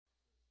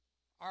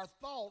Our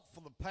thought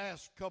for the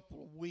past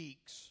couple of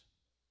weeks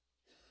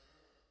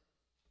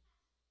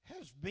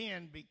has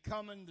been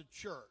becoming the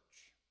church.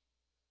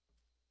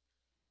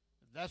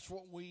 That's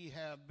what we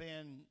have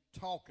been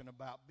talking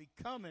about,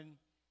 becoming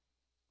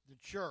the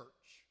church.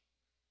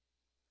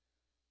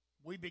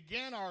 We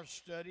began our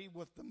study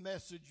with the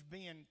message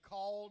being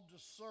called to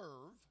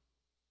serve.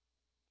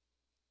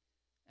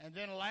 And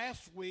then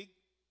last week,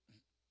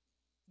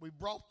 we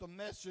brought the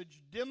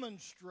message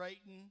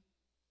demonstrating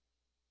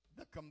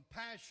the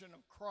compassion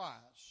of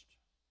Christ.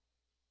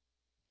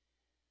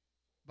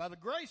 By the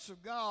grace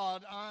of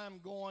God, I'm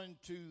going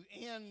to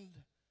end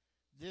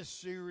this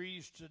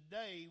series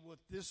today with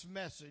this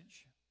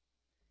message,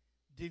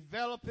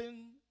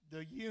 developing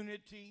the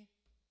unity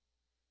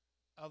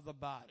of the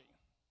body.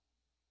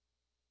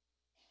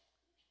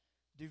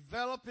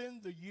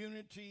 Developing the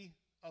unity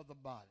of the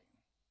body.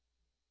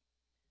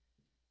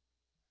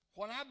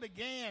 When I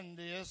began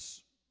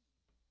this,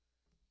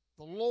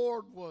 the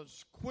Lord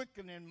was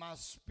quickening my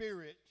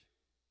spirit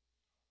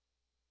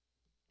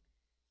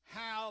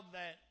how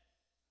that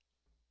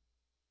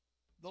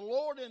the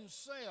Lord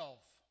himself,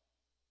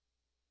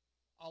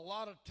 a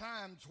lot of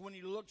times when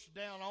he looks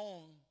down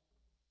on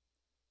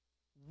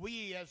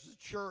we as the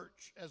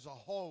church as a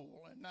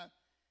whole,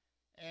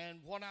 and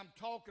when I'm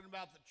talking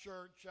about the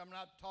church, I'm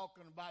not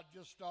talking about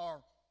just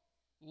our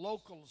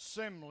local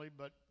assembly,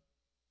 but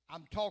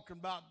I'm talking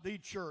about the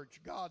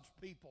church, God's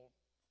people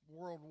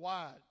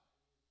worldwide.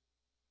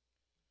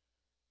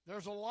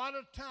 There's a lot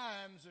of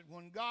times that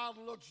when God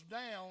looks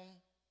down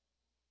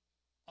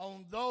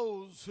on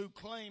those who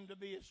claim to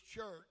be his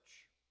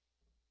church,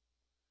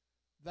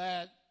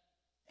 that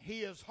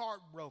he is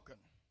heartbroken.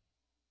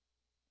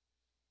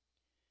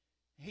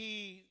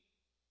 He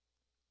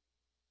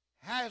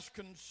has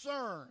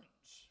concerns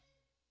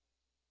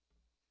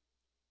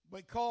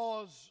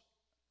because,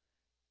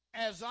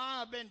 as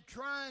I've been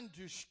trying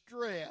to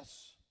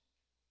stress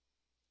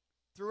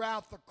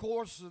throughout the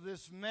course of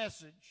this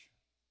message,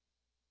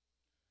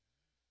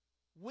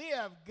 we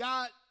have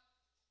got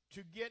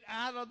to get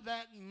out of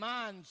that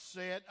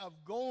mindset of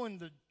going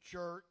to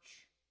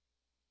church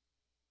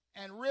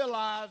and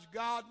realize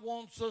God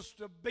wants us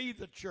to be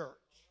the church.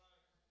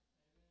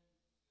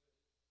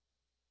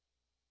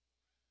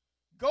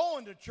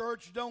 Going to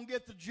church don't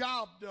get the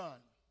job done.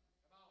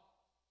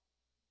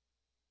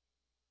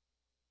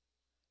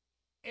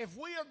 If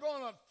we are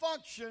going to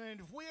function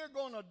and if we are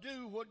going to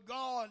do what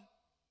God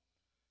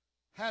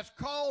has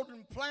called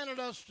and planted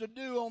us to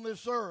do on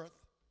this earth,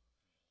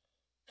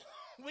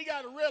 we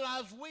got to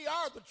realize we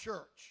are the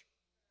church.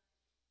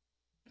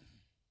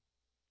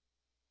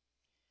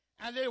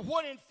 And then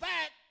what in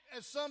fact,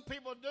 as some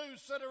people do,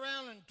 sit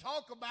around and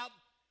talk about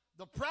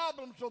the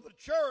problems of the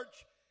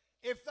church,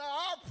 if there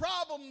are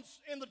problems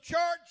in the church,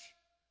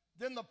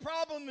 then the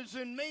problem is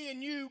in me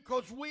and you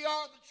because we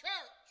are the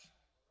church.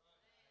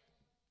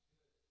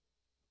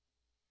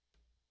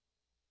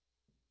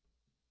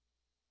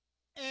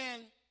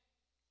 And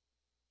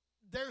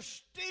there's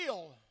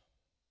still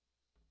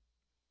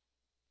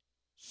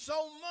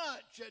so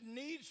much that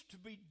needs to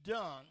be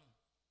done.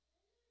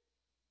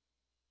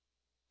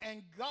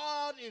 And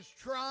God is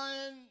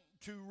trying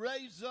to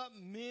raise up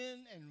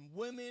men and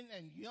women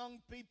and young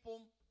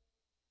people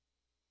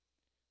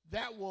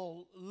that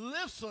will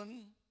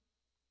listen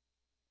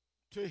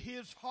to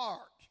his heart.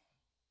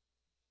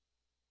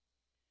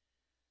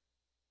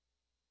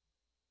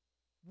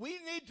 We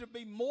need to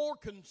be more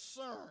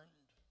concerned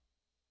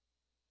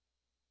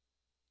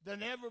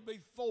than ever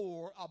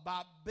before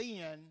about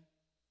being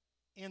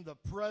in the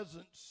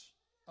presence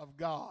of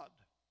God.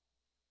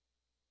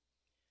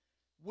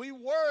 We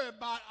worry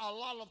about a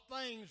lot of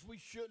things we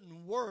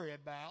shouldn't worry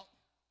about.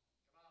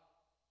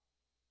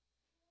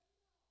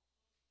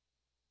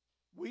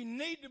 We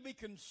need to be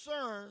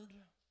concerned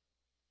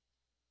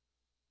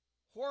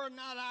whether or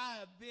not I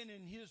have been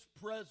in his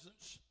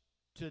presence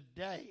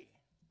today.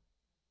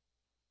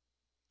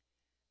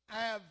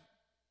 Have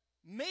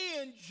me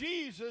and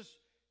Jesus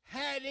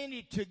had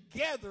any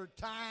together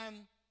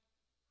time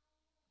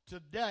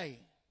today?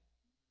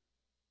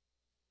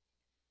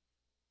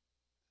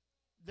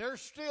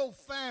 There's still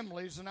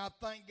families, and I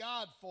thank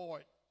God for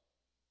it,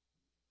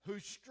 who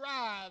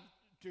strive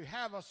to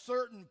have a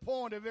certain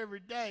point of every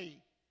day,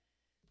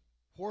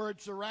 where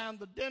it's around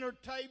the dinner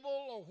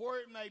table or where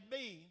it may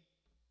be,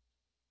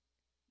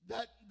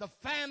 that the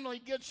family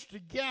gets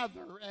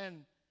together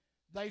and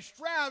they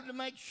strive to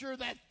make sure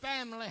that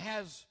family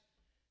has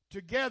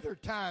together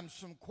time,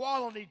 some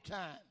quality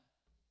time.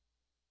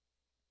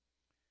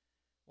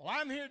 Well,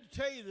 I'm here to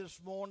tell you this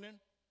morning,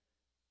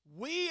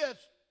 we as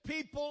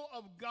people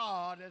of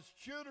God, as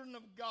children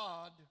of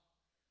God,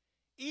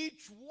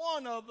 each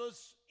one of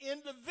us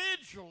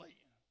individually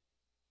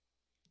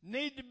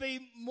need to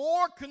be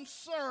more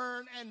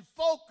concerned and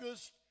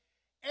focused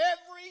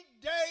every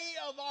day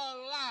of our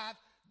life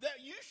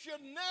that you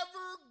should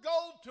never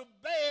go to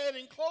bed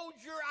and close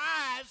your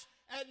eyes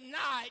at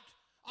night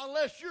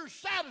unless you're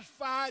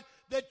satisfied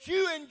that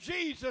you and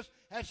Jesus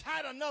has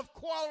had enough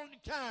quality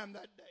time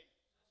that day.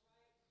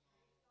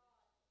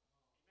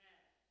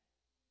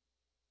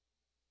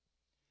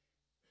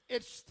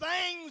 It's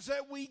things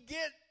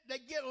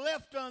that get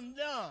left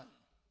undone.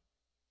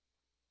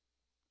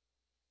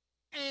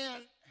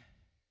 And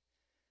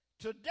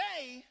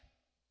today,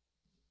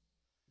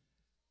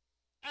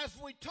 as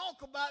we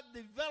talk about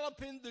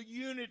developing the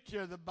unity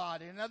of the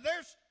body, now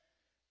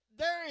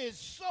there is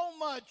so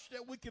much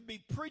that we could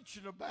be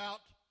preaching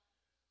about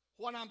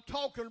when I'm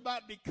talking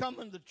about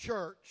becoming the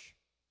church.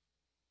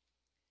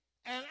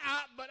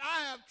 But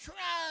I have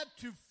tried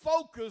to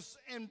focus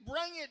and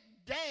bring it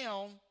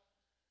down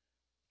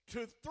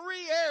to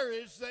three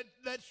areas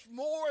that's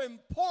more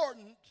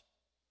important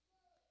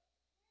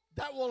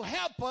that will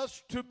help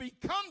us to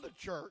become the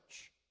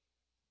church.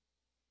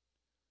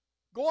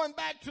 Going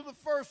back to the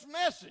first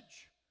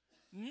message,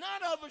 none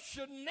of us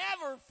should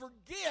never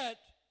forget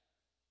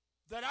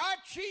that our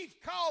chief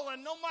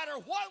calling, no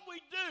matter what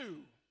we do,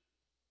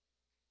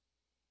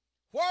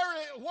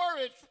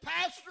 where it's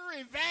pastor,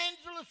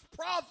 evangelist,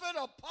 prophet,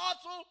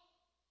 apostle,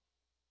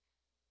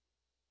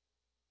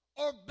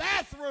 or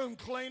bathroom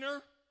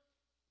cleaner,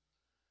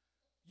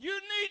 you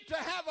need to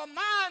have a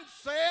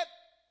mindset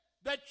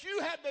that you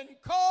have been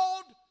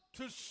called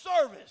to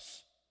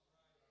service.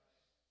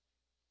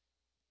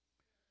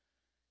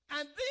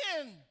 And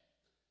then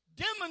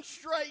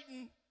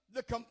demonstrating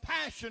the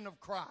compassion of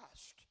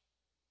Christ.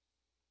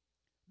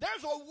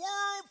 There's a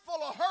world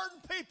full of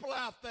hurting people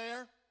out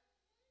there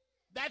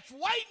that's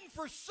waiting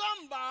for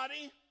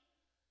somebody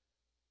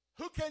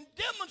who can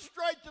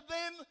demonstrate to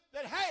them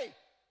that, hey,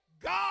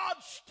 God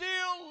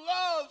still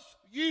loves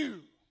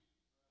you.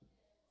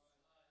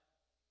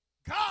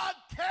 God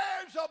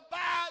cares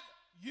about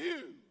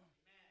you.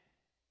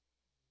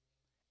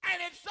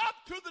 And it's up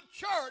to the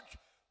church.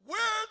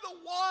 We're the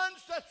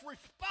ones that's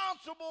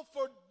responsible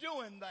for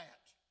doing that.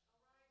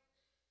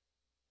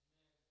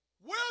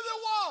 We're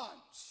the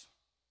ones.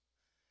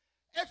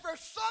 If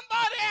there's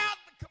somebody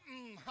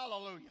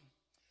hallelujah.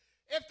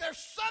 If there's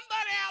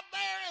somebody out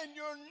there in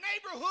your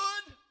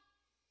neighborhood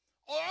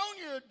or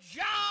on your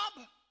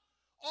job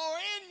or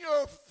in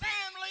your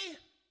family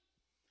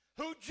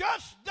who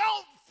just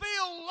don't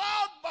feel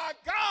loved by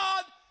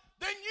God,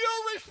 then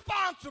you're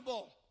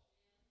responsible.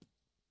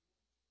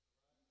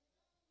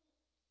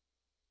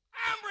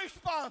 I'm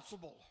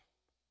responsible.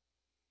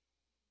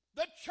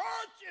 The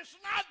church is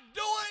not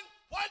doing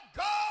what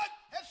God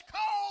has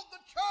called the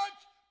church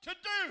to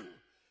do.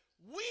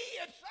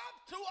 It's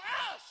up to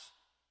us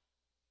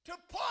to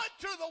point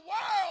to the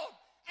world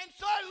and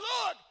say,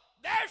 look,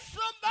 there's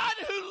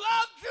somebody who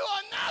loved you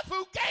enough,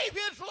 who gave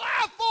his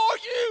life for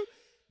you.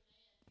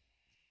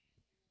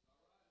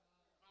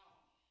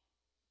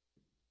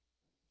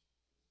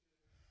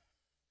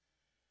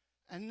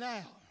 And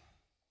now,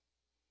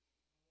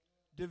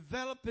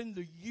 developing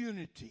the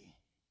unity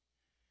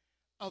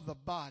of the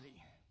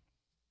body.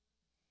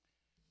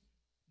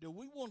 Do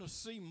we want to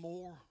see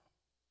more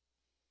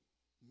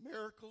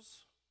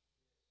miracles?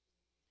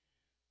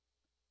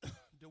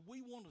 Do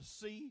we want to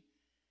see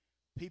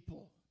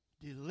people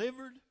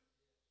delivered,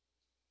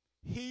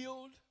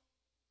 healed,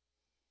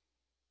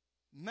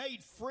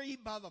 made free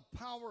by the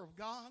power of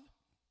God?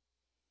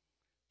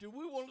 Do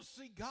we want to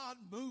see God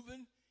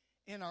moving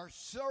in our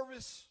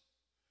service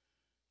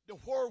to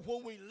where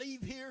when we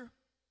leave here,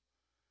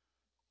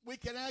 we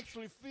can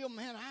actually feel,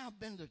 man, I have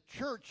been to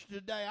church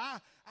today. I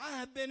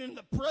have been in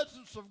the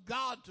presence of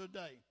God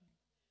today.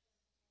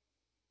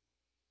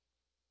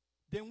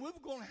 Then we're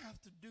going to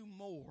have to do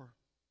more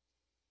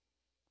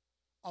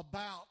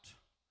about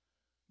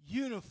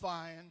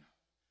unifying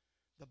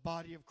the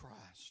body of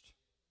Christ.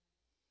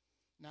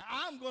 Now,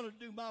 I'm going to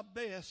do my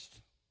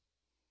best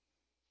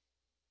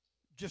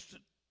just to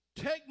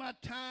take my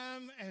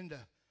time and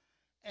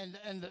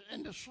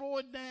to slow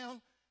it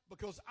down,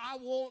 because I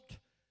want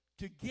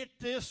to get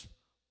this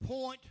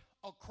point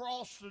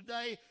across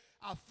today.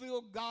 I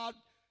feel God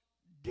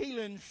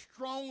dealing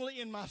strongly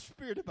in my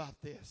spirit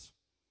about this.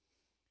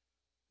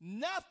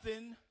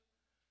 Nothing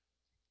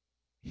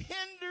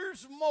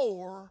hinders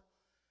more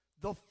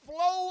the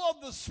flow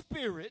of the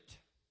Spirit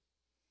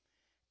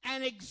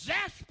and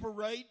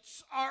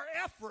exasperates our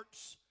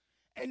efforts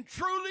in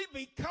truly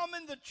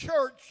becoming the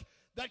church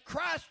that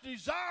Christ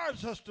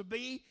desires us to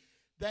be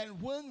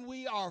than when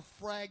we are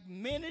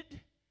fragmented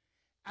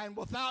and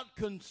without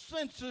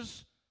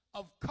consensus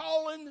of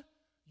calling,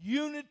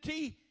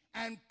 unity,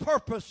 and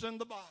purpose in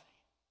the body.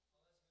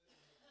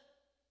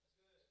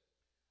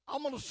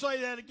 I'm going to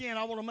say that again.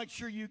 I want to make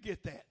sure you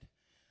get that.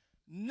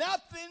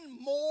 Nothing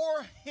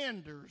more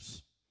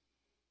hinders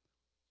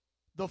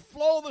the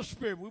flow of the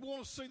Spirit. We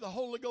want to see the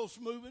Holy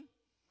Ghost moving,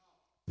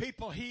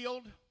 people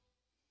healed,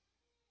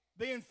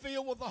 being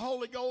filled with the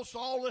Holy Ghost,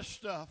 all this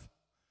stuff.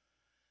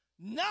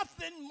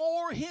 Nothing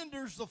more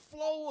hinders the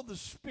flow of the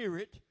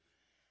Spirit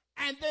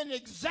and then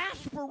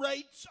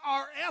exasperates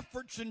our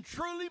efforts in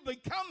truly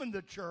becoming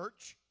the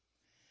church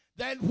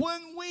than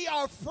when we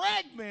are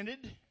fragmented,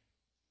 I'm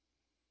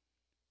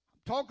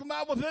talking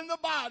about within the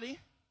body,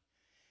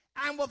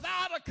 and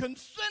without a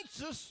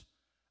consensus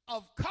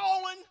of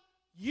calling,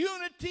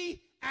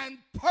 unity, and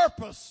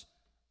purpose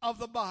of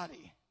the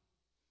body.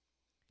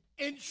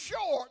 In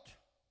short,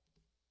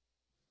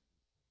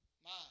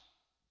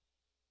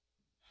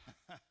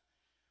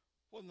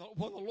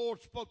 when the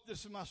Lord spoke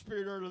this in my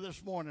spirit earlier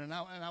this morning, and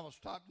I was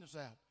typing this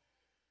out.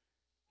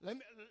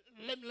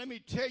 Let me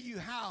tell you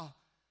how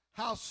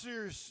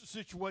serious the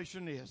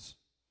situation is.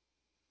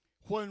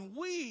 When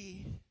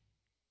we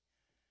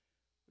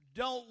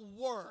don't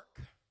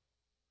work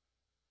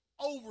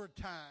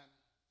overtime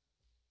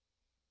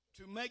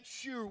to make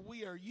sure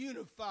we are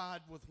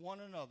unified with one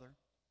another,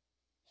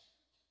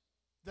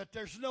 that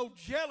there's no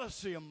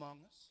jealousy among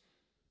us,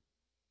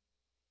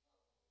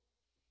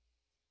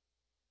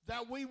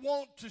 that we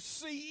want to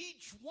see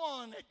each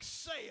one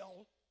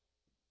excel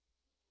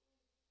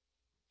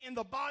in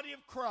the body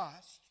of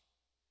Christ,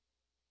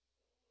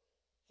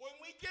 when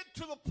we get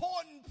to the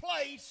point and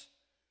place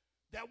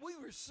that we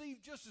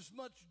receive just as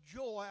much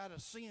joy out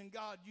of seeing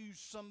God use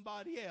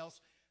somebody else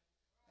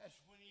as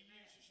when he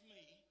uses me.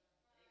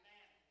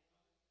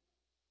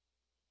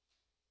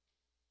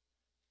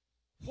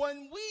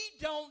 When we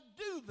don't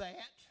do that,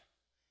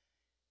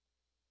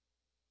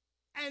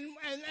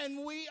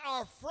 and we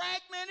are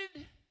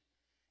fragmented,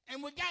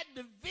 and we got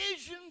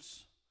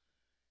divisions,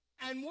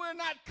 and we're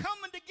not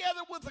coming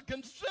together with a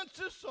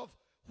consensus of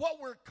what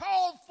we're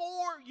called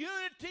for,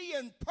 unity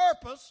and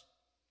purpose,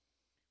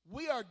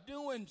 we are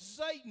doing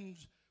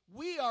Satan's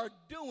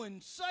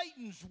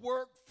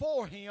work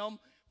for him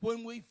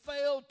when we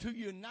fail to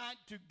unite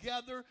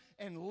together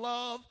in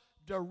love,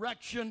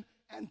 direction,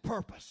 and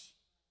purpose.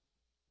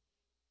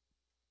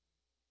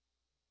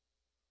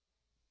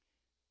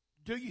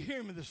 Do you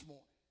hear me this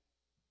morning?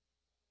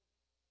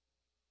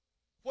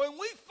 When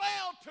we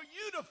fail to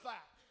unify,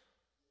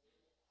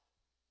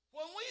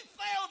 when we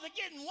fail to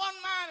get in one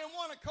mind and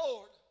one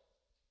accord,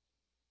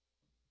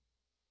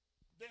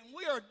 then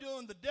we are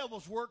doing the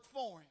devil's work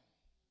for him.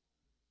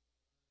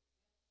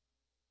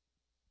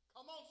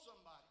 Come on,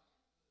 somebody.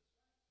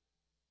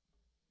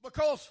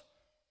 Because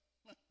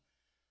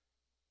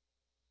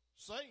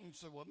Satan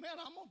said, well, man,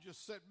 I'm going to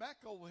just sit back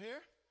over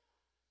here,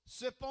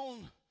 sip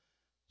on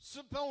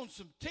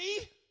some tea,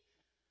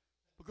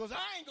 because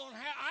I ain't gonna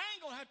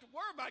have to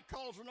worry about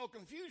causing no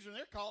confusion.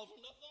 They're causing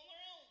enough on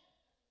their own.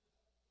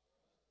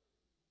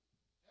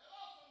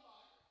 Hello,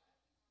 somebody.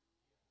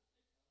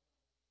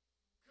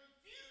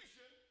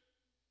 Confusion,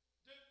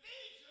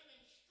 division,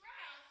 and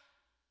strife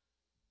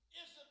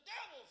is the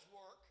devil's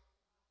work.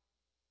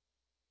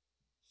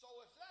 So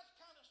if that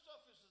kind of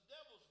stuff is the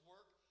devil's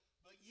work,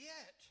 but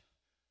yet,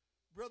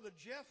 Brother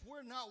Jeff,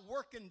 we're not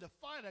working to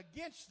fight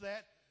against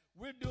that.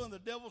 We're doing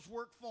the devil's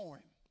work for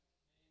him.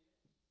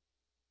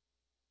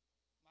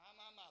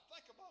 My.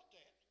 Think about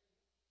that.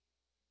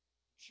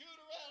 Chew it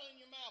around in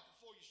your mouth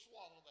before you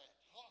swallow that.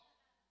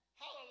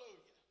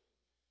 Hallelujah.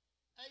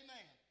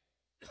 Amen.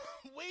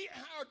 We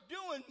are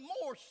doing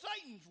more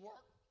Satan's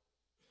work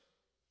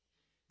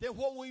than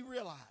what we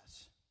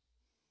realize.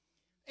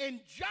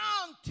 In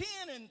John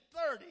 10 and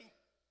 30,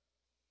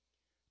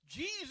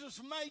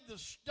 Jesus made the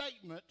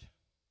statement,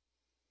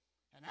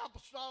 and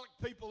apostolic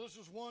people, this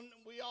is one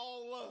we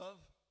all love.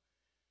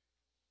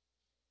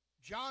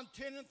 John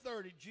 10 and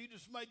 30,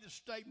 Jesus made the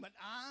statement,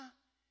 I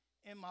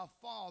and my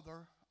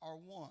Father are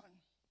one.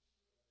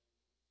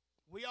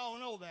 We all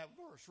know that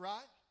verse,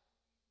 right?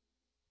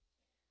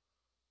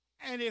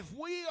 And if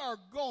we are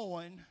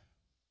going,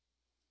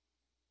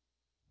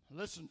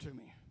 listen to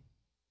me,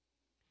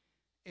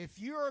 if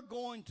you're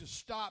going to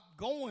stop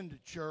going to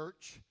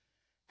church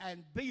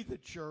and be the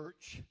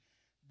church,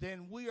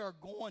 then we are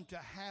going to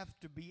have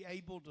to be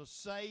able to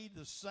say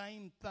the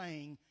same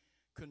thing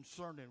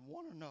concerning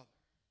one another.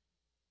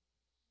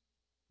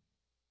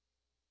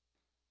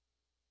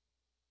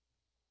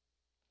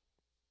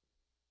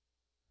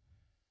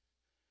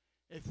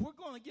 If we're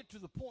going to get to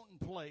the point and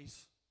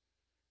place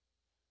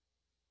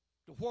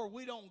to where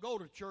we don't go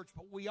to church,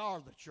 but we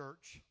are the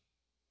church,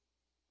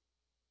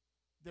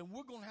 then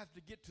we're going to have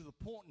to get to the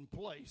point and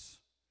place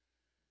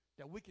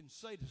that we can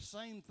say the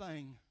same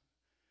thing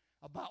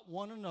about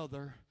one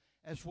another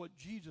as what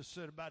Jesus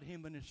said about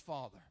him and his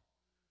Father.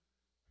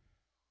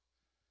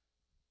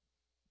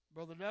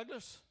 Brother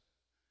Douglas,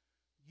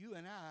 you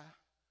and I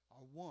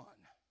are one.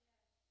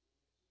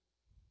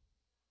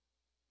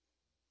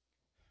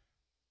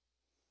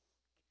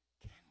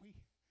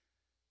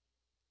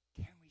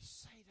 Can we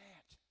say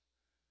that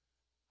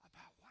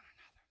about one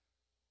another?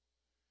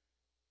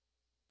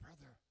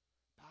 Brother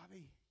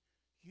Bobby,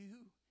 you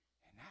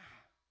and I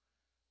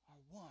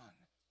are one.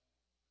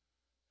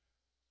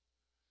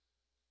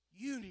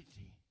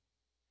 Unity,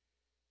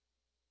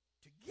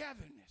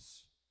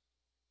 togetherness.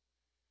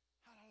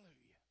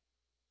 Hallelujah.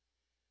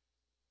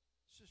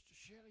 Sister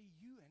Shelley,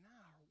 you and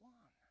I are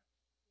one.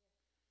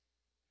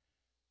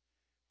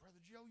 Brother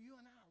Joe, you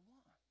and I are one.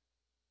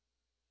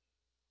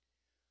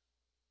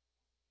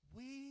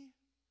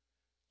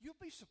 You'll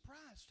be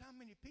surprised how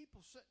many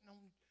people sitting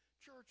on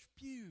church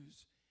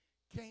pews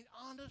can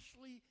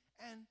honestly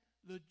and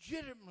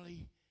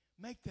legitimately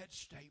make that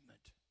statement.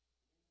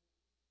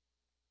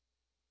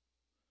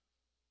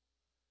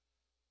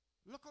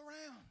 Look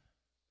around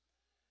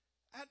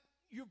at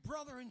your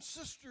brother and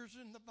sisters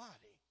in the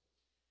body.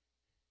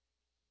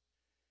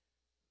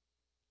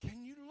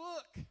 Can you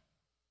look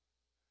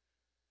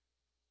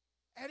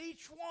that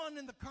each one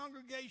in the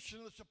congregation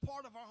that's a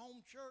part of our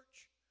home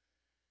church,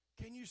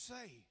 can you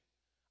say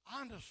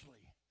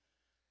honestly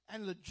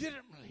and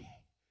legitimately,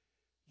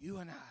 you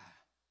and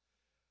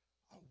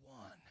I are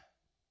one?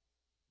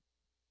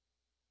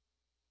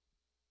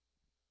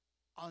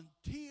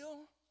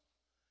 Until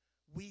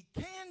we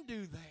can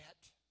do that,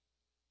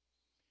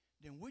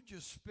 then we're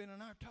just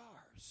spinning our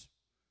tires.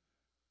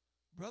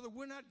 Brother,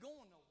 we're not going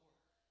nowhere.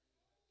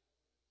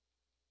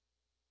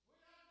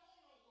 We're not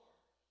going nowhere.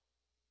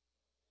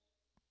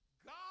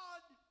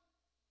 God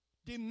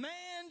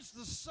demands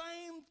the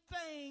same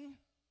thing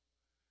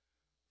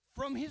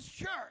from his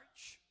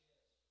church.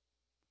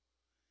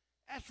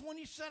 That's when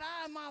he said,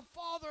 I and my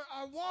Father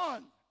are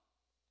one.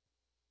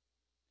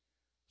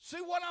 See,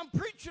 what I'm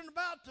preaching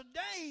about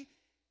today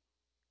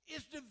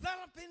is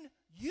developing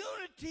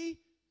unity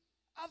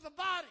of the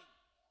body.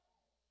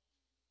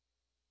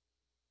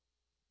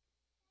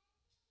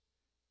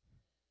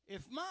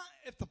 If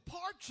the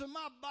parts of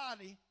my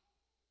body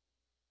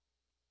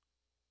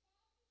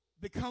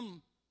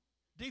become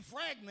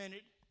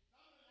defragmented,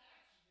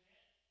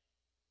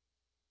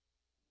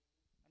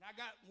 and I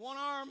got one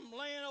arm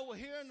laying over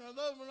here and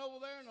another one over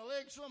there and a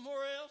leg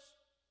somewhere else,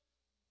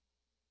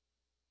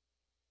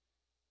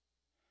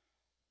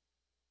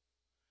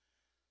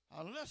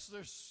 unless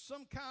there's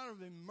some kind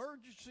of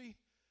emergency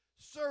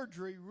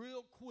surgery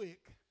real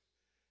quick,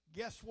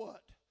 guess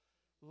what?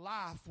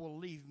 Life will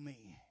leave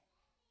me.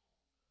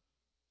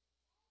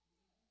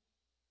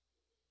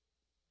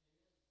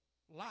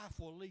 Life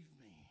will leave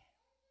me.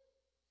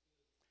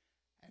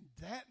 And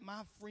that,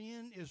 my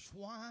friend, is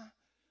why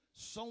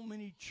so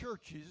many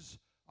churches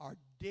are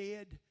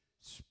dead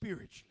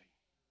spiritually.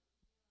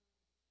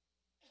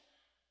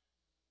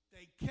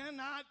 They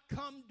cannot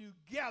come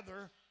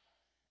together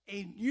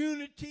in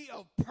unity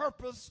of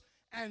purpose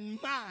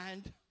and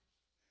mind,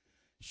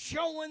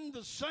 showing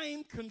the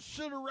same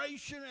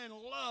consideration and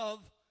love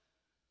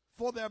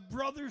for their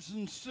brothers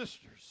and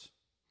sisters.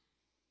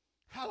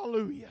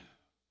 Hallelujah.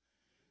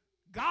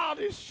 God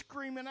is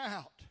screaming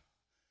out,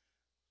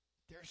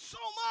 there's so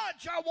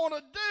much I want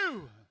to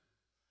do.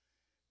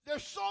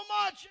 There's so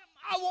much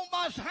I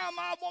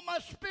want my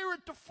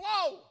spirit to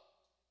flow.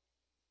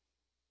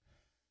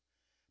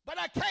 But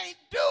I can't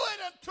do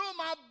it until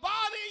my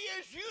body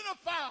is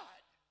unified.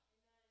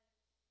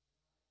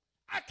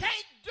 I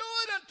can't do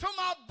it until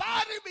my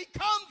body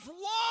becomes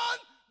one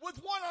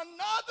with one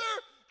another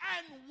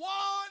and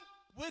one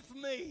with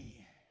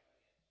me.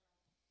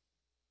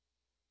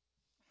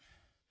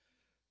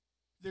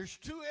 There's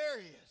two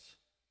areas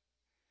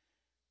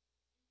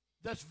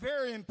that's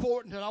very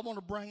important that I want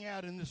to bring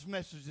out in this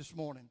message this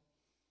morning.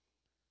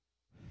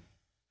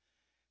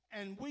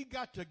 And we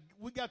got to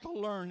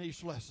learn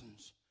these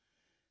lessons.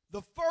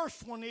 The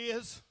first one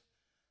is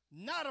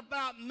not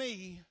about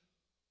me,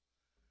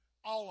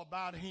 all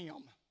about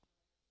him.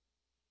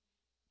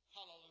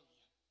 Hallelujah.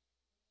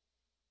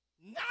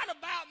 Not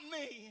about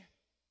me,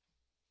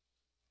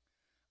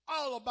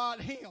 all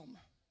about him.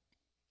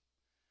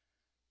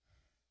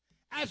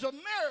 As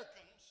Americans,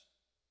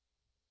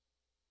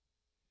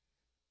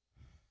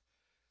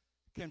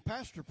 can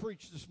Pastor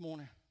preach this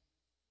morning?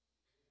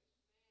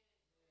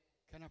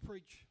 Can I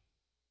preach?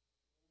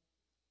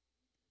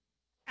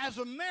 As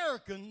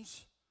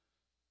Americans,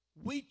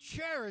 we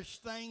cherish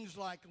things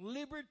like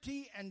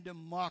liberty and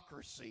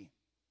democracy.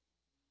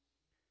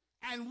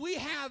 And we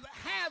have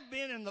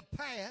been in the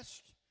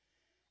past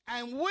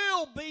and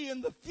will be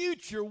in the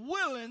future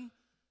willing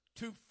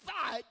to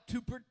fight to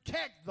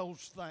protect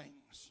those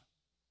things.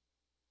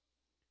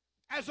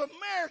 As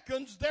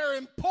Americans, they're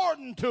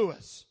important to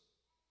us.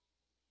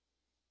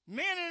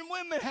 Men and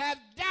women have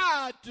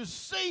died to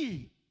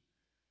see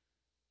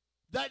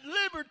that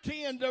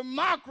liberty and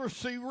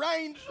democracy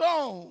reigns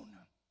on,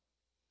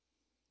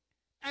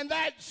 and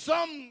that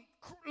some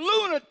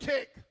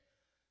lunatic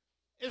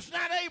is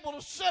not able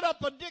to set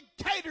up a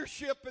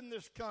dictatorship in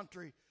this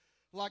country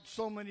like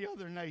so many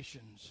other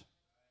nations.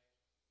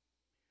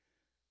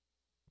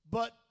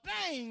 But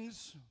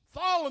things,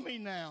 follow me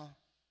now,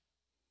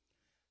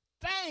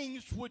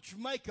 things which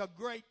make a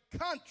great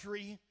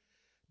country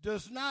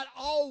does not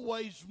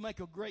always make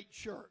a great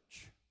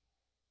church.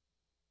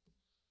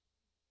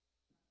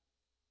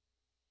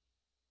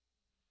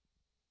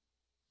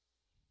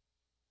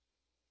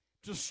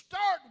 To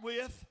start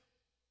with,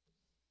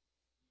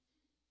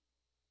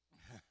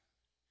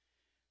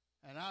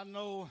 and I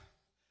know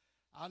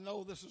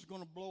this is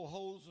going to blow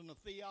holes in the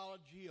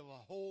theology of a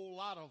whole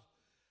lot of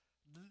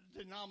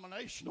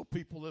denominational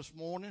people this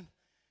morning,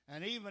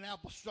 and even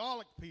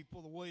apostolic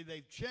people, the way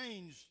they've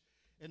changed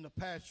in the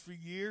past few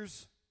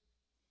years,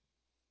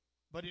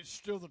 but it's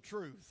still the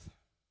truth.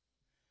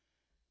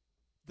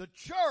 The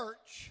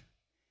church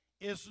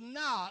is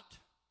not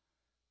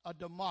a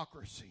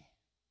democracy.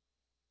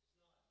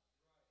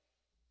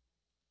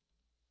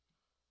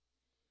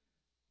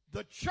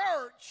 The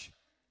church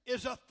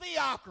is a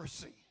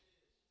theocracy.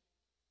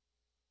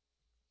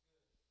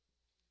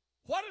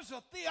 What is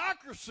a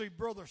theocracy,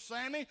 Brother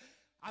Sammy?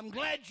 I'm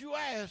glad you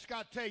asked,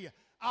 I tell you.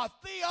 A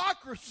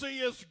theocracy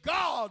is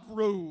God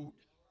ruled.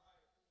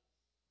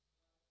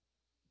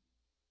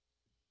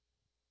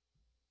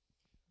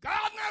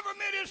 never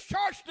meant his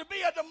church to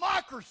be a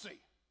democracy.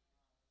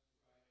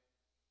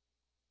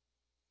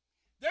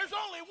 There's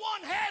only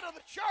one head of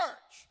the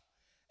church.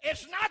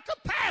 It's not the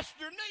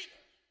pastor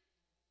neither.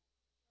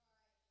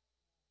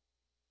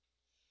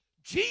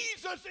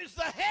 Jesus is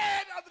the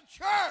head of the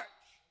church.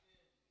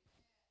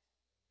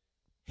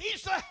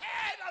 He's the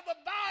head of the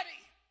body.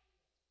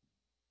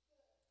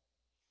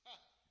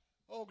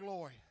 Oh,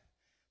 glory.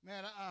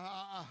 Man,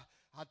 I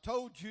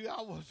told you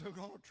I was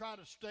going to try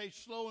to stay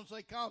slow and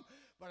say calm,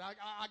 but I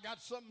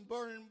got something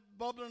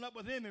bubbling up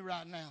within me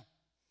right now.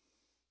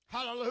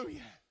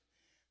 Hallelujah.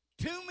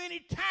 Too many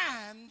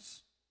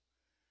times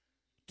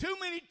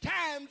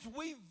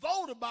we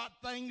vote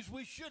about things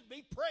we should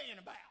be praying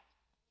about.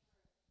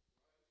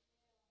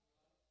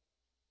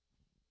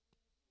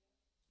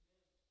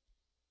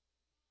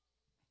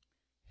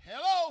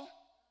 Hello?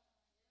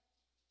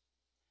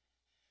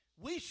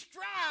 We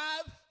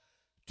strive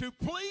to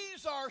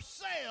please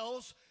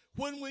ourselves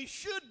when we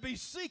should be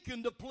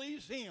seeking to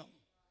please Him.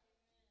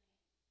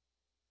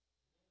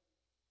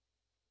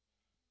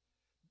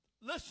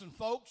 Listen,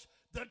 folks,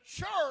 the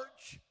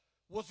church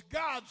was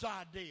God's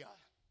idea.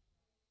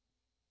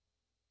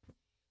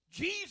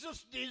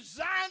 Jesus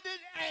designed it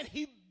and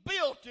He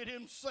built it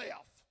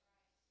Himself.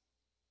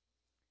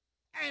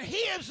 And He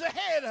is the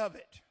head of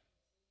it.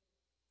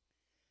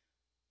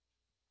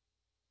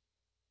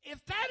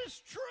 If that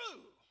is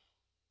true,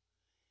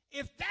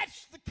 if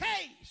that's the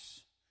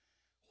case,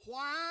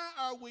 why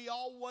are we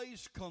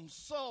always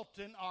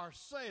consulting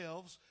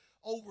ourselves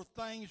over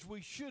things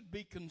we should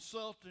be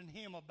consulting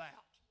Him about?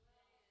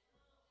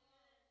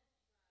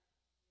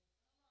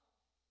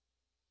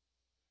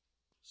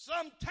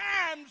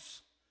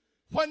 Sometimes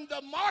when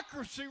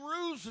democracy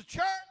rules the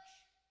church,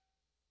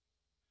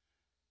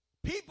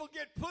 people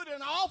get put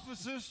in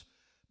offices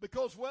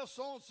because, well,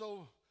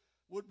 so-and-so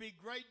would be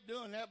great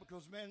doing that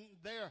because, man,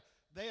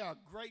 they are a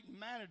great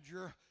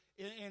manager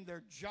in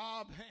their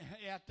job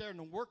out there in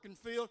the working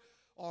field,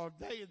 or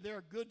they're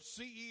a good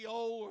CEO,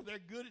 or they're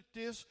good at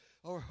this,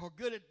 or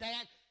good at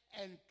that.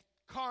 And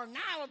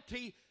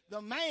carnality,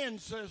 the man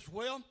says,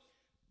 well,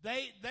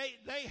 they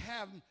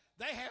have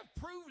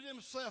proved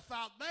themselves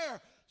out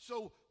there,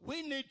 so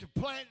we need to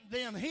plant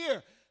them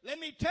here. Let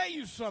me tell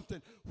you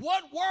something.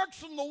 What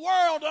works in the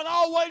world doesn't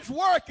always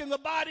work in the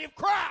body of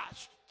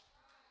Christ.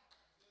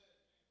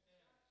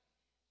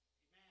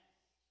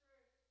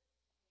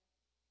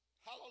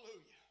 Hallelujah.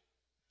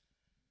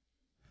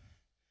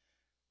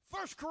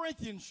 1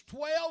 Corinthians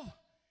 12,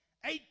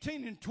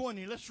 18 and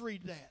 20. Let's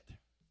read that.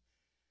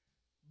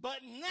 But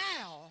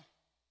now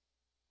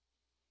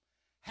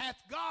hath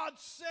God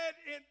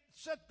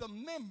set the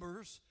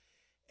members,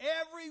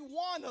 every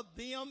one of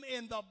them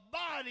in the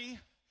body,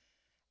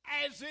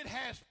 as it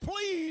has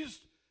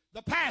pleased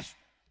the pastor.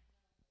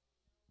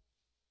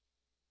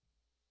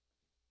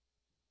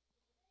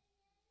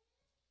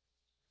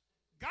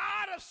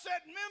 God has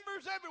set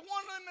members, every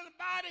one of them in the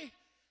body,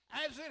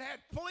 as it had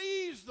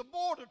pleased the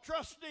board of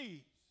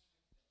trustees.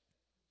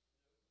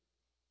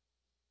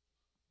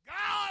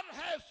 God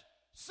has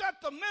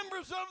set the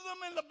members of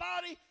them in the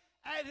body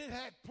as it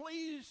had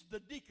pleased the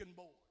deacon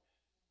board.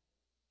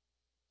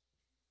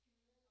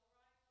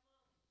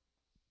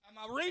 Am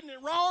I reading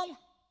it wrong?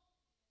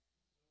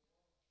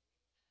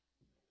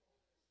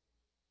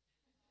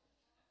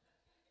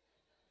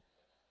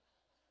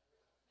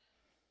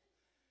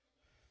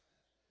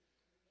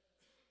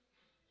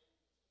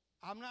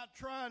 I'm not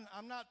trying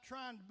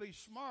to be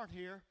smart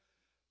here,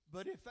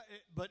 but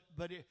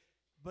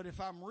if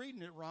I'm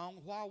reading it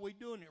wrong, why are we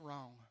doing it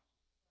wrong?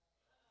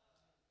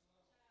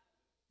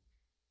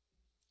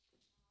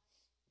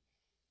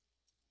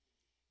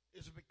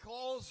 Is it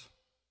because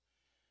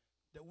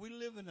that we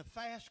live in a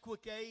fast,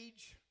 quick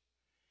age,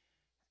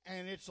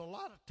 and it's a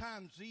lot of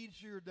times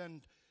easier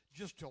than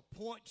just to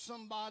appoint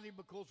somebody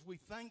because we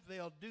think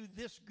they'll do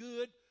this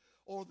good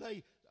or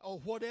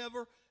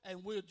whatever,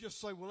 and we'll just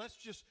say, well, let's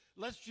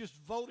just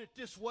vote it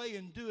this way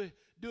and do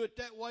it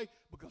that way,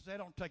 because they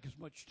don't take as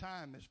much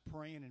time as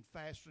praying and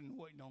fasting and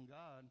waiting on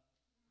God.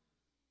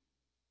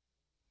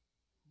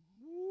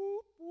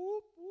 Whoop,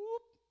 whoop,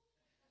 whoop.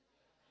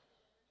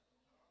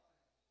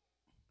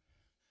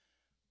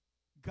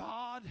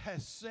 God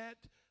has set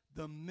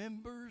the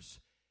members,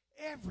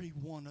 every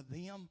one of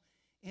them,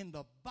 in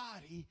the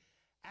body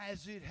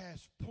as it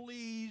has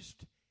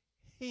pleased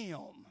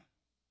Him.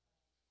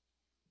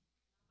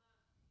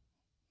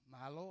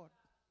 My Lord.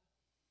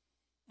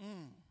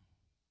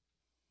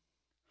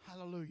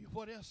 Hallelujah.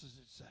 What else does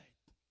it say?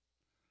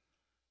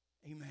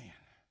 Amen.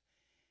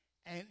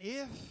 And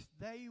if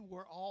they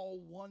were all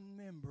one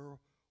member,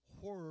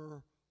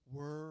 where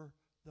were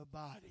the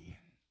body?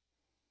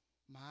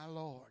 My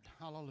Lord.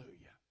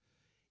 Hallelujah.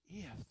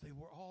 If they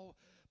were all,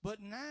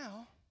 but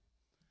now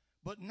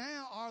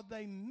are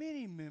they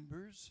many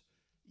members,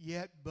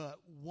 yet but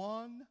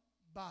one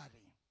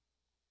body.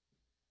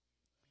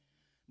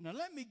 Now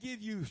let me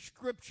give you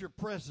scripture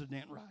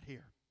precedent right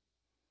here.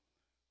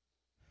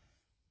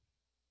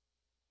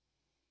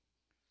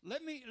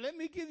 Let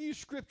me give you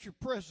scripture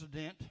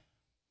precedent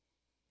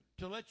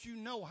to let you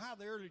know how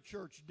the early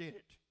church did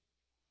it.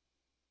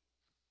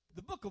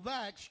 The book of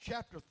Acts,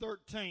 chapter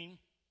 13.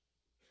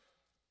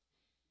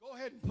 Go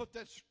ahead and put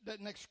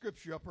that next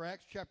scripture up, or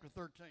Acts chapter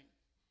 13.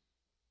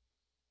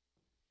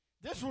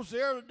 This was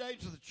the early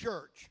days of the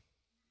church.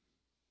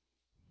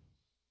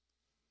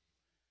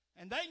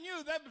 And they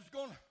knew they was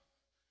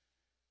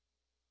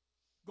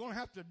going to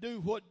have to do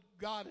what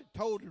God had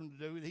told them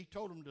to do. He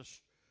told them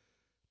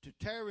to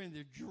tarry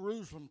in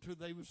Jerusalem till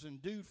they was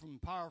endued from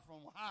power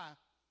from high.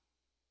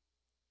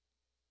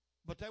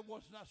 But they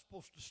was not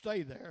supposed to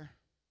stay there.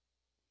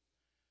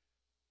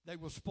 They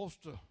were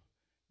supposed to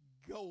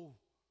go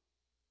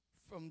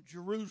from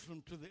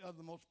Jerusalem to the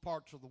othermost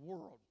parts of the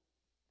world.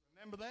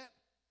 Remember that?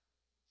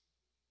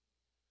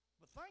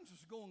 But things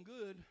was going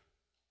good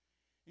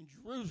in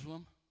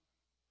Jerusalem.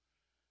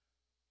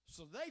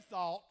 So they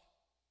thought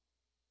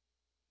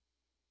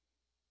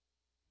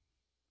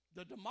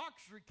the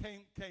democracy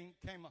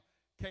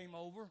came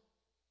over,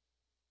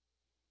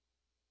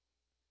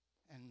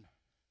 and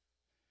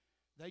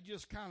they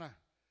just kind of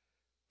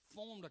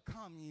formed a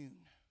commune.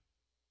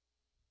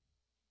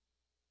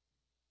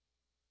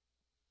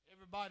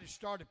 Everybody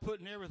started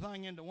putting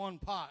everything into one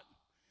pot.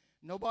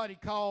 Nobody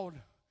called.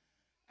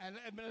 And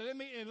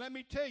let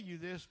me tell you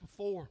this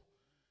before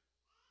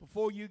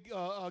you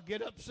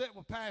get upset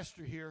with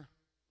Pastor here.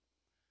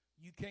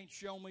 You can't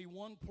show me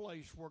one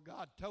place where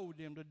God told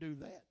him to do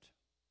that.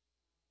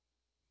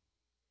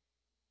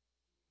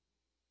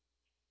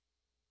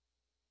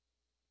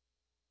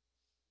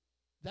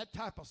 That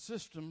type of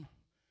system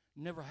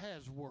never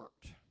has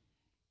worked.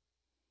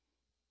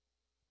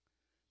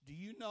 Do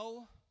you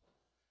know?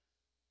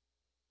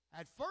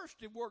 At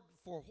first it worked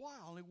for a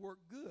while, it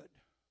worked good.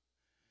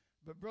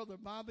 But Brother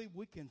Bobby,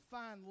 we can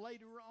find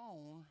later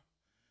on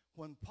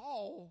when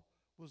Paul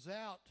was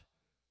out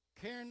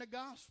carrying the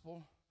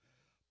gospel,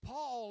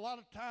 Paul a lot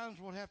of times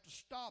would have to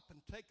stop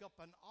and take up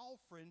an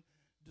offering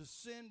to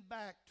send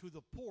back to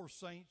the poor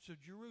saints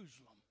of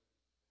Jerusalem.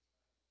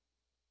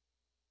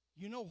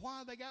 You know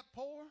why they got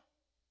poor?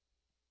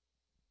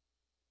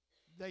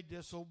 They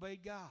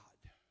disobeyed God.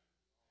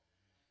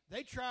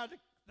 They tried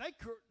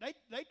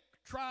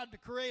to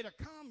create a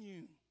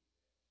commune.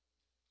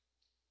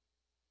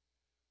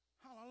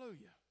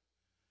 Hallelujah.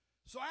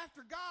 So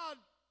after God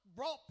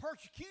brought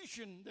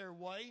persecution their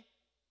way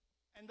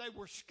and they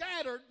were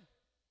scattered,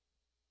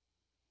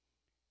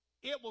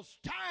 it was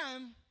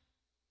time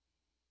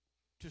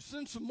to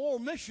send some more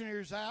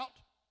missionaries out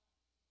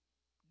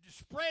to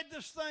spread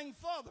this thing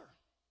further.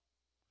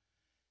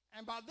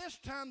 And by this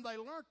time they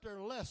learned their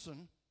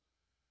lesson.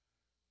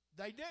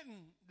 They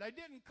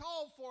didn't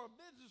call for a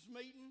business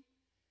meeting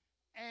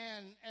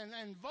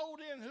and vote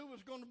in who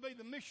was going to be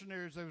the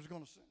missionaries they was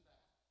going to send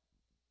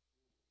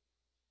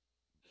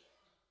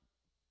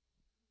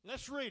out.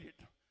 Let's read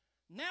it.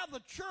 Now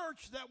the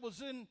church that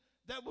was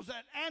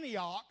at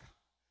Antioch,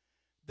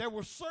 there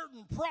were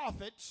certain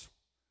prophets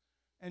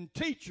and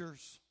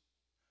teachers.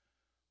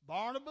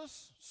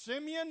 Barnabas,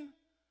 Simeon,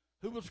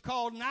 who was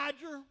called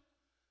Niger,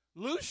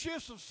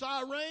 Lucius of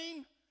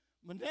Cyrene,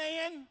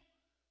 Manaen,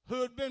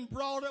 who had been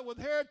brought up with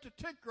Herod to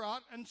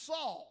Tikrit, and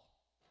Saul.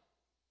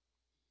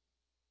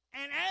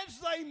 And as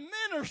they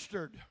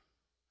ministered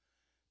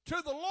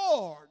to the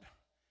Lord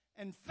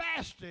and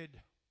fasted,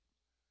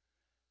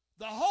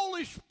 the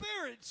Holy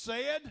Spirit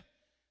said,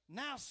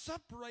 now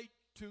separate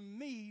to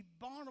me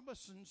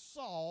Barnabas and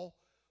Saul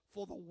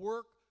for the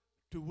work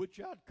to which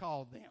I'd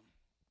called them.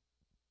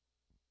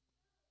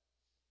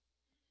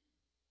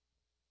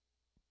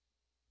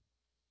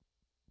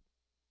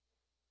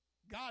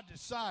 God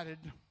decided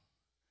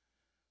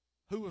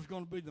who was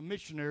going to be the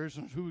missionaries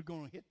and who was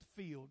going to hit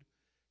the field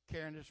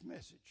carrying this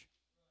message.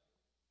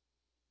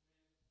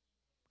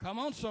 Come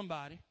on,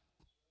 somebody.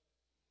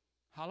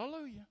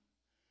 Hallelujah.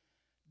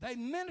 They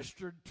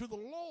ministered to the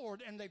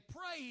Lord and they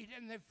prayed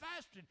and they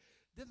fasted.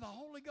 Then the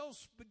Holy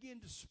Ghost began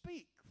to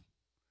speak.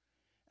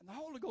 And the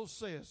Holy Ghost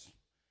says,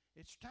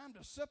 it's time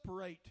to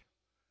separate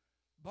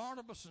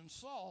Barnabas and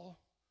Saul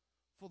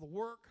for the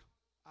work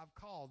I've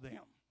called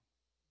them.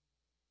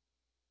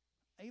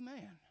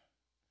 Amen.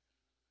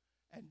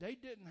 And they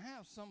didn't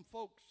have some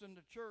folks in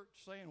the church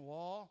saying,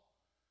 well,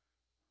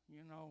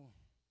 you know,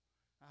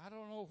 I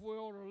don't know if we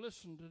ought to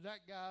listen to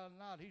that guy or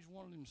not. He's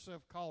one of them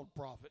self-called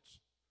prophets.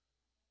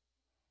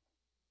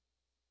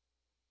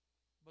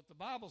 But the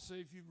Bible says,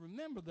 if you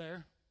remember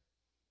there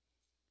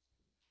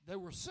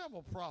were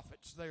several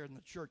prophets there in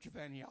the church of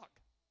Antioch.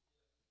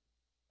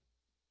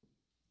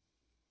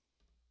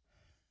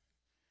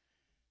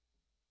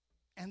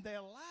 And they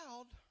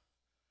allowed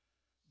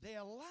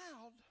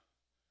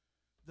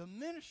the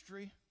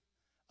ministry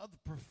of the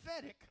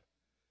prophetic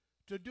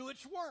to do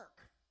its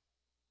work.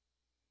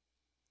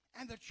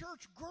 And the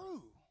church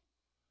grew.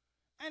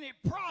 And it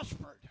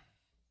prospered.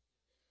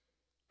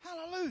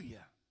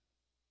 Hallelujah.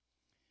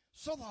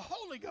 So the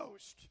Holy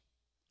Ghost,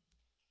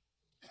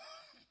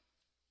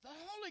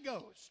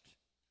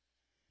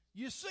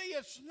 you see,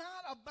 it's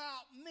not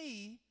about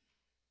me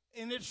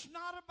and it's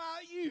not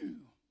about you,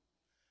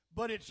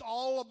 but it's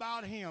all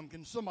about Him.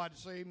 Can somebody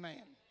say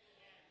amen?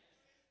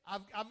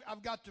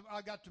 I've got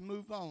to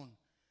move on.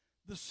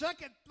 The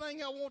second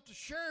thing I want to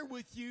share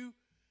with you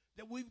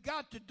that we've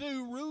got to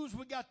do, rules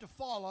we got to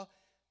follow,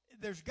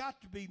 there's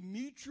got to be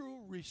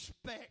mutual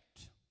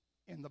respect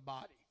in the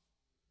body.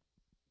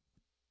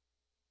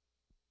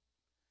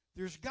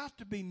 There's got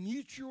to be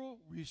mutual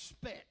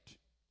respect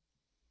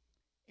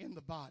in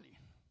the body.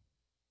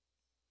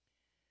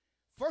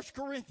 1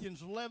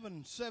 Corinthians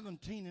 11,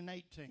 17 and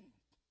 18.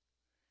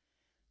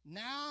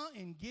 Now,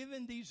 in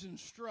giving these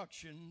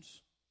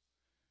instructions,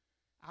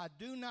 I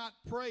do not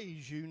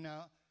praise you.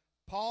 Now,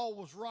 Paul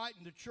was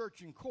writing to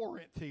church in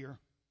Corinth here.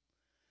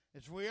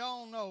 As we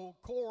all know,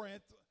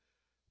 Corinth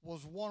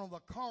was one of the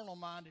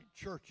carnal-minded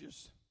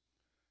churches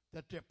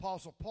that the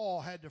Apostle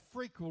Paul had to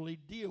frequently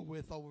deal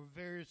with over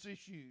various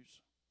issues.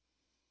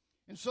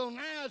 And so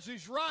now as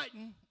he's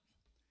writing,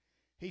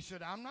 he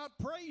said, I'm not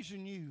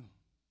praising you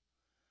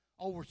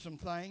over some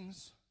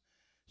things,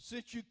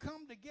 since you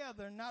come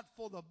together not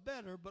for the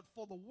better, but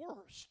for the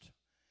worst.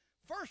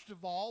 First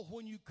of all,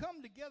 when you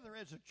come together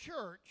as a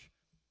church,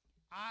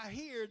 I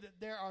hear that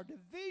there are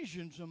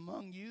divisions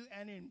among you,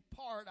 and in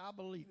part, I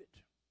believe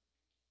it.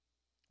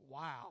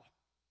 Wow.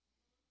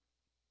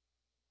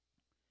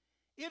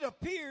 It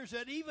appears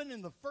that even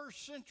in the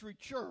first century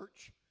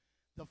church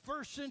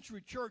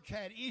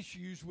had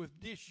issues with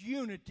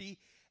disunity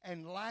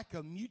and lack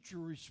of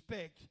mutual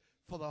respect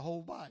for the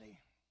whole body.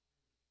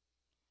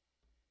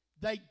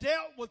 They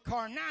dealt with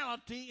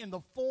carnality in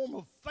the form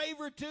of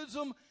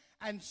favoritism,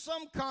 and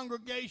some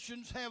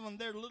congregations having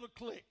their little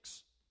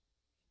cliques.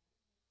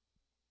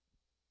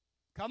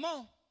 Come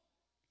on.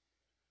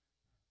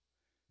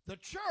 The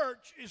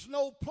church is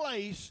no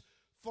place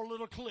for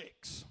little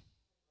cliques.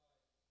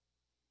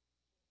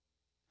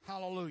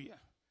 Hallelujah.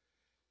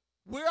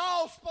 We're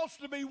all supposed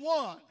to be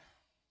one.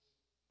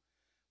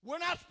 We're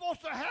not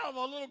supposed to have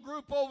a little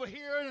group over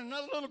here and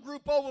another little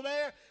group over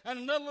there and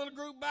another little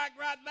group back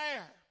right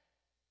there.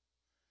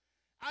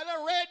 I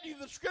done read you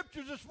the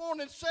scriptures this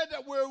morning that said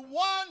that we're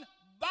one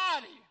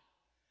body.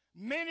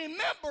 Many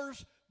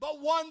members,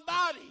 but one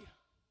body.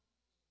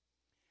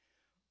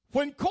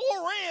 When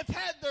Corinth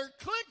had their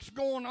cliques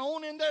going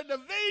on in their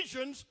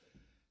divisions,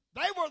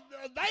 they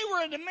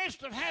were in the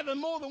midst of having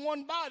more than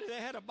one body.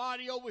 They had a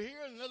body over here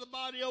and another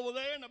body over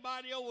there and a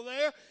body over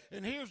there.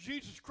 And here's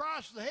Jesus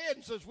Christ the head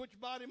and says, which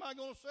body am I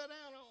going to sit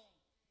down on?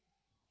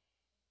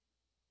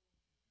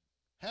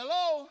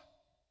 Hello?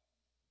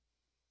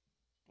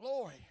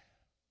 Glory.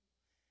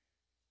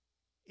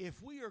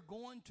 If we are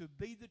going to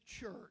be the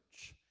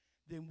church,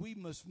 then we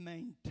must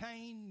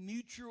maintain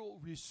mutual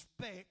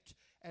respect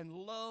and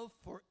love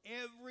for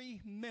every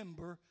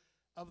member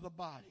of the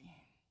body.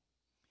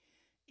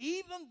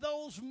 Even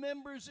those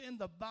members in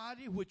the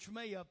body which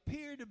may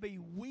appear to be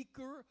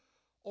weaker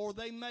or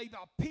they may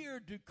appear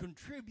to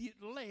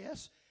contribute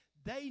less,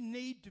 they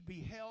need to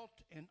be held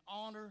in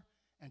honor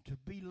and to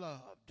be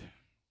loved.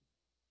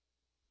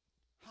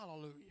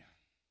 Hallelujah.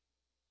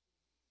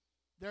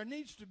 There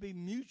needs to be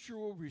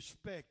mutual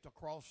respect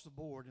across the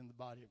board in the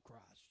body of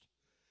Christ.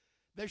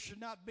 There should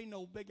not be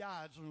no big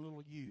eyes and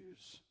little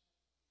U's.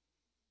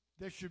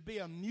 There should be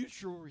a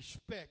mutual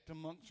respect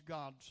amongst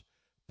God's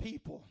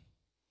people.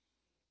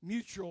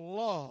 Mutual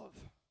love.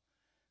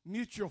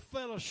 Mutual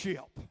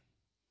fellowship.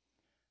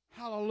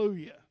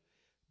 Hallelujah.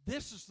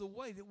 This is the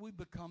way that we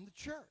become the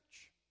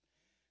church.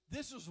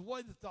 This is the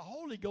way that the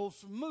Holy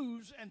Ghost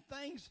moves and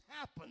things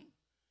happen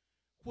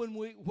when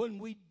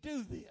we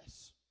do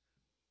this.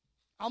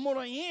 I'm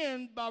going to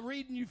end by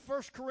reading you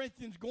 1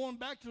 Corinthians, going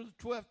back to the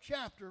 12th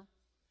chapter.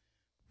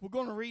 We're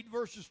going to read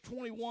verses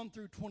 21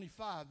 through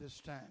 25 this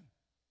time.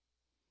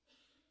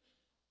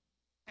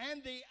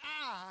 And the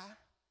eye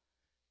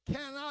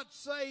cannot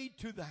say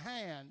to the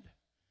hand,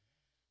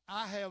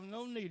 I have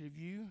no need of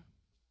you.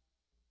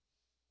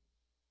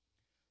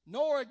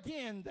 Nor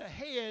again the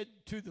head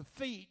to the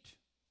feet,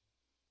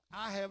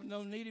 I have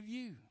no need of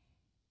you.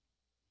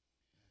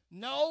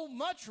 No,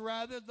 much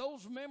rather,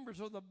 those members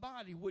of the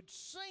body which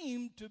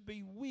seem to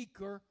be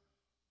weaker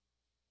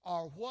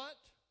are what?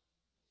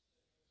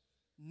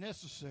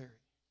 Necessary.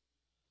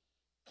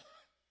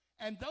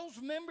 And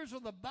those members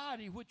of the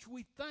body which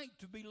we think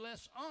to be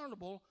less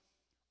honorable,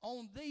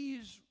 on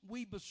these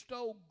we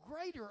bestow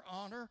greater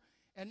honor,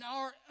 and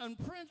our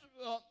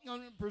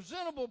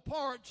unpresentable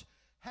parts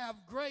have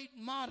great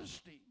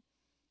modesty.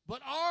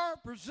 But our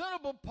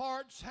presentable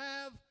parts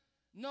have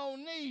no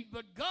need,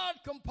 but God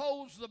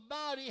composed the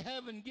body,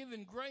 having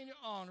given greater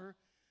honor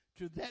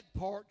to that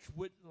part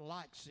which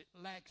lacks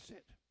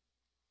it.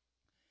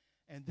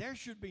 And there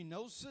should be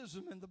no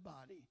schism in the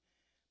body,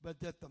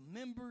 but that the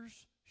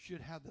members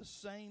should have the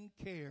same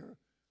care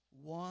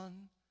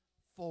one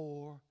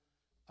for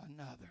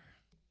another.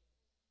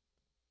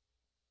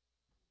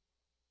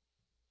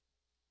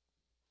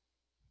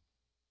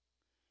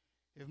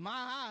 If my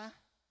eye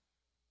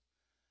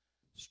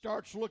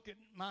starts looking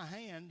at my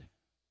hand,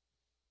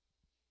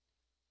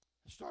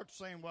 starts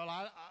saying, well,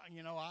 I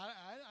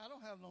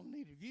don't have no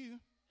need of you.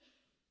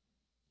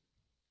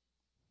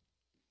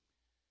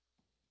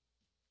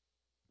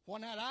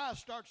 When that eye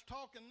starts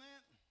talking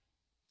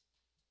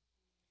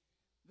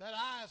that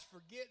eye is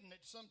forgetting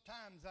that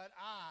sometimes that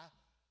eye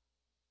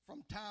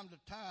from time to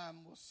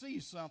time will see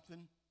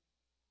something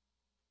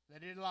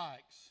that it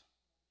likes.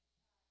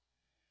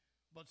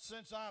 But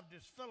since I've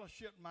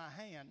disfellowshipped my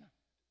hand,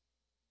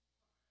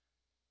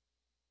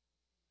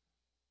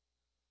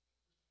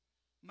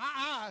 my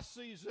eye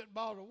sees that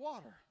bottle of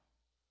water.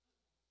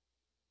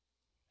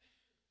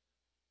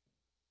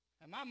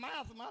 And my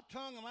mouth and my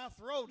tongue and my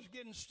throat is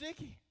getting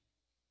sticky.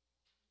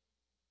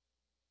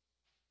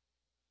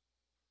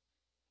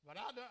 But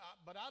I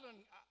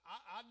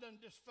done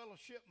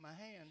disfellowship my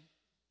hand.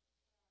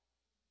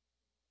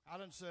 I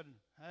done said,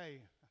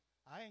 hey,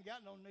 I ain't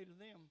got no need of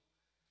them.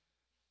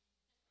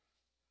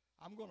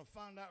 I'm going to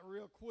find out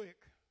real quick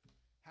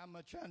how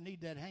much I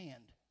need that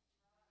hand.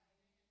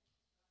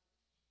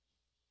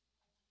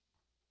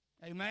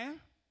 Amen?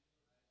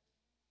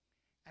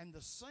 And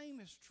the same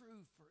is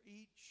true for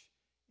each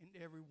and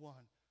every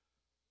one.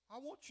 I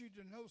want you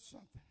to know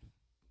something.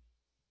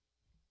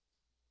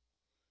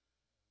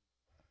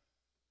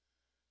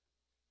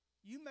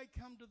 You may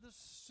come to this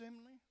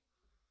assembly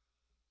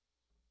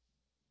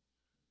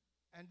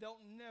and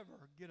don't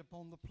never get up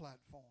on the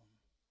platform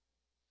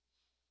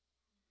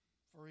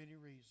for any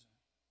reason.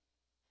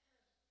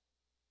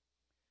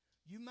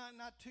 You might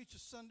not teach a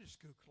Sunday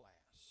school class.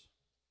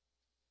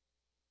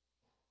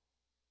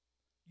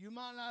 You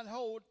might not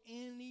hold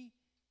any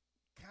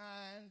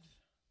kind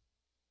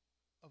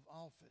of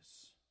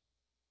office.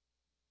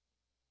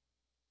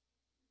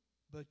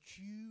 But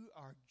you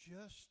are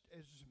just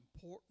as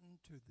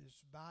important to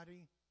this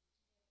body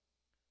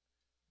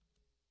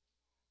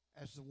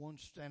as the one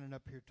standing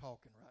up here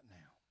talking right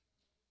now.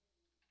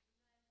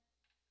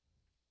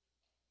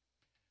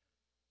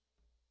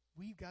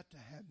 We've got to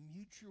have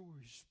mutual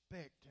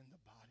respect in the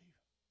body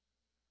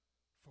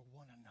for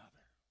one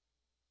another.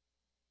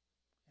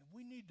 And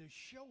we need to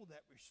show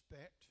that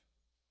respect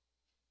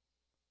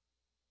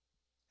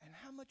and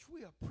how much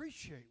we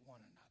appreciate one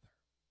another.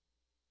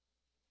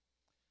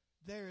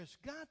 There has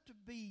got to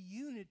be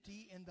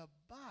unity in the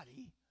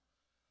body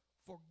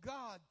for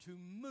God to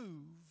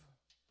move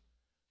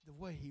the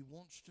way He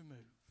wants to move.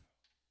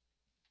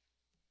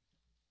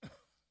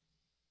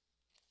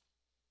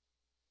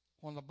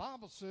 When the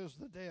Bible says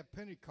the day of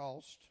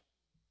Pentecost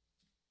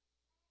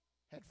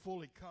had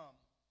fully come,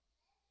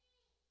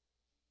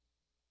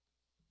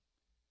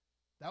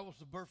 that was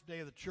the birthday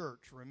of the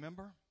church,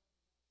 remember?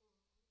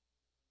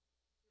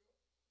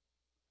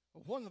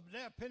 But when the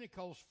day of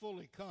Pentecost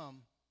fully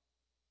come,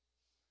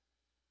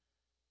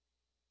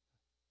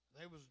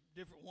 there was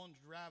different ones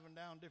driving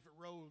down different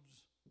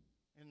roads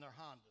in their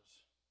Hondas.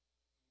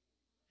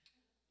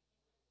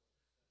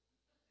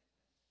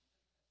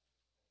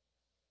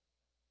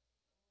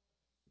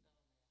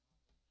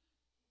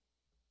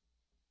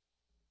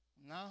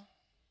 No.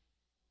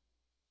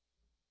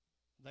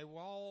 They were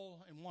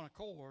all in one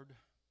accord.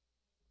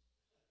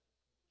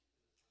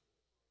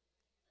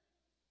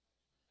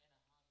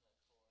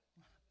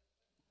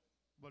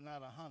 But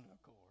not a Honda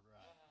Accord,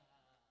 right?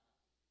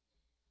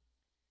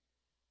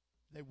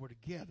 They were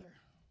together.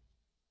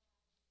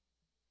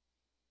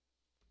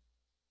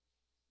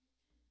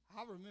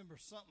 I remember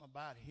something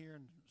about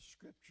hearing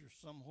scripture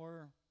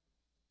somewhere.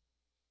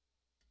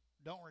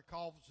 Don't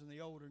recall if it's in the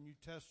Old or New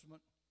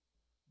Testament,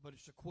 but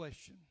it's a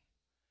question.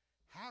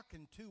 How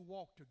can two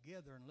walk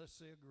together unless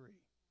they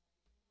agree?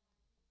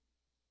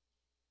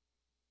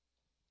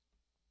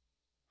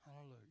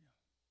 Hallelujah.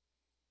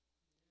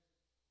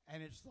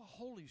 And it's the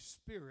Holy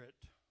Spirit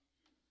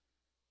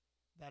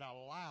that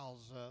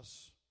allows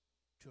us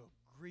to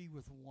agree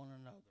with one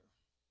another,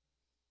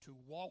 to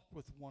walk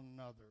with one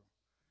another,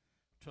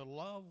 to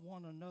love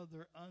one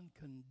another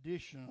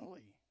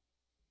unconditionally,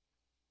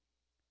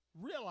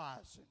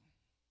 realizing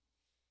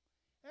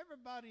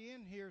everybody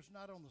in here is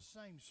not on the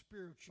same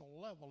spiritual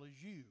level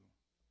as you.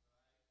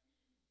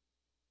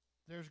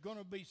 There's going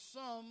to be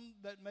some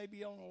that may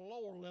be on a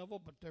lower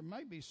level, but there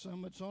may be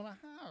some that's on a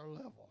higher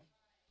level.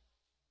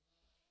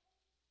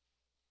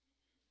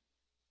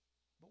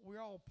 But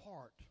we're all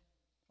part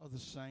of the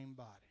same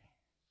body.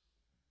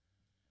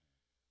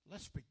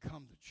 Let's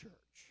become the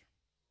church.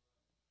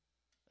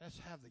 Let's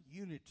have the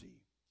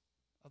unity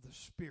of the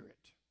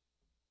Spirit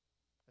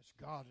as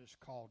God has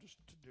called us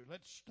to do.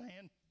 Let's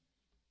stand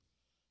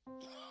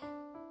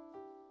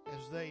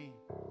as they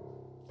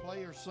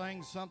play or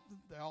sing something.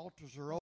 The altars are open.